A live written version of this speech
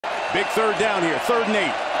Big third down here, 3rd and 8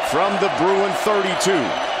 from the Bruin 32.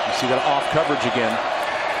 You see that off coverage again.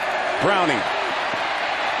 Browning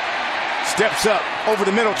steps up over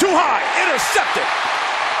the middle, too high, intercepted.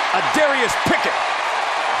 Darius Pickett.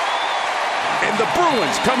 And the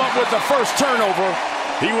Bruins come up with the first turnover.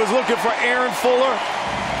 He was looking for Aaron Fuller,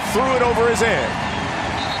 threw it over his head.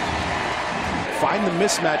 Find the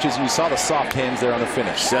mismatches, and you saw the soft hands there on the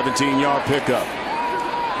finish. 17-yard pickup.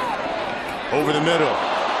 Over the middle.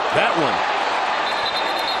 That one.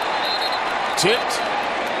 Tipped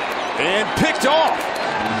and picked off.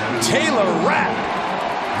 Taylor Rapp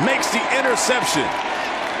makes the interception.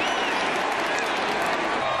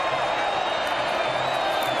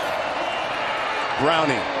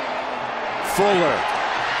 Browning. Fuller.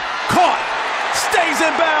 Caught. Stays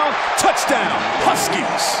in bounds. Touchdown.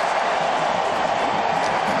 Huskies.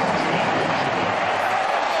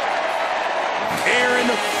 Aaron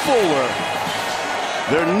Fuller,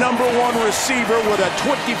 their #1 receiver, with a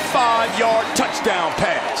 25-yard touchdown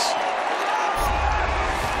pass.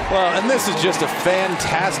 Well, and this is just a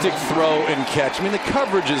fantastic throw and catch. I mean, the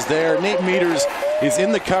coverage is there. Nate Meters is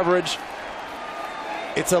in the coverage.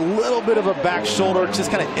 It's a little bit of a back shoulder. It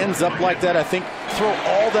just kind of ends up like that. I think throw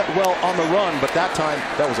all that well on the run, but that time,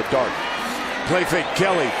 that was a dart. Play fake.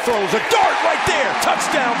 Kelly throws a dart right there.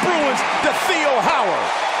 Touchdown, Bruins to Theo Howard.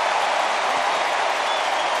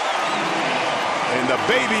 And the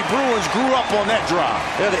baby Bruins grew up on that drive.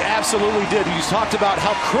 Yeah, they absolutely did. You talked about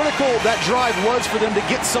how critical that drive was for them to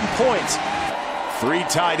get some points. 3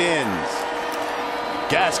 tight ends.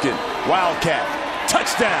 Gaskin, Wildcat,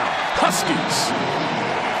 touchdown, Huskies.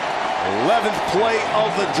 11th play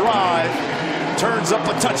of the drive turns up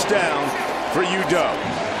a touchdown for UW.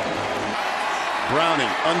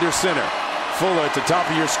 Browning under center. Fuller at the top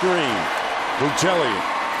of your screen. Butelli.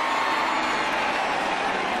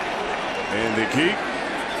 And the keep.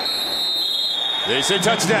 They say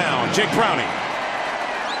touchdown, Jake Browning.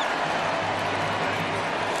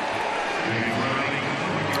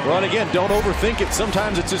 Well, and again, don't overthink it.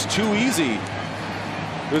 Sometimes it's just too easy.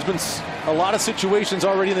 There's been a lot of situations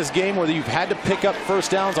already in this game where you've had to pick up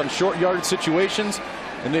first downs on short yardage situations,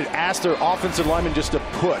 and they've asked their offensive linemen just to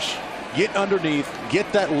push, get underneath, get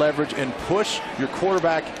that leverage, and push your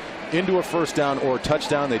quarterback into a first down or a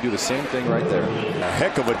touchdown. They do the same thing right there. A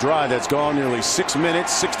heck of a drive that's gone nearly 6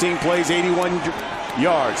 minutes, 16 plays, 81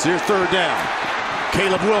 yards. Here's 3rd down.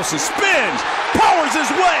 Caleb Wilson spins, powers his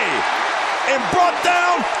way, and brought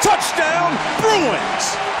down. Touchdown,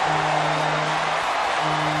 Bruins.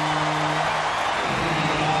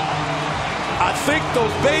 I think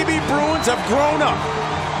those baby Bruins have grown up.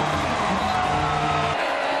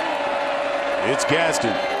 It's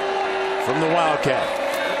Gaskin from the Wildcat.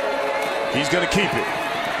 He's going to keep it.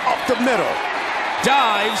 Up the middle.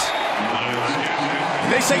 Dives.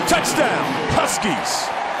 They say touchdown, Huskies.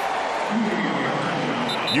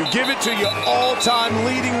 You give it to your all-time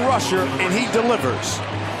leading rusher, and he delivers.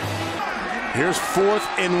 Here's 4th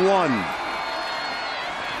and 1.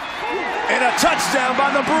 And a touchdown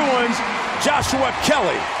by the Bruins, Joshua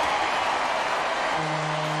Kelly.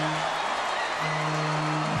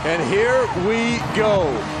 And here we go.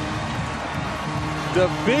 The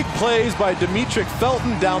big plays by Demetric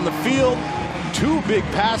Felton down the field. 2 big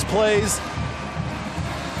pass plays.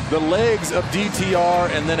 The legs of DTR,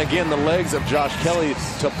 and then again the legs of Josh Kelly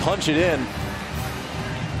to punch it in.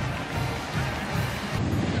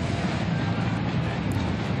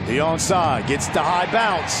 The onside gets the high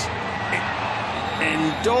bounce.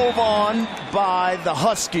 And dove on by the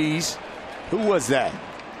Huskies. Who was that?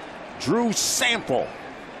 Drew Sample.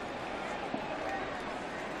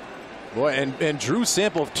 Boy, and Drew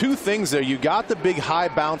Sample, 2 things there. You got the big high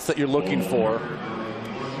bounce that you're looking for.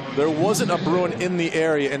 There wasn't a Bruin in the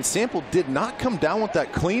area, and Sample did not come down with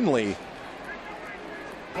that cleanly.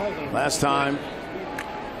 Last time,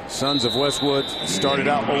 Sons of Westwood started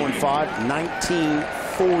out 0-5,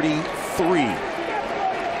 1943.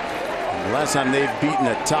 The last time they've beaten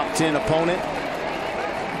a top 10 opponent,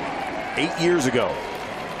 8 years ago.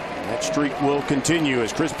 That streak will continue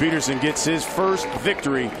as Chris Peterson gets his first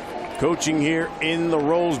victory coaching here in the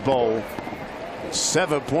Rose Bowl.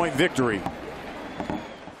 7-point victory.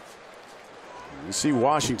 You see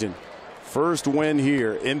Washington, first win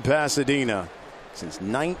here in Pasadena since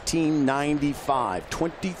 1995,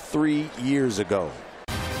 23 years ago.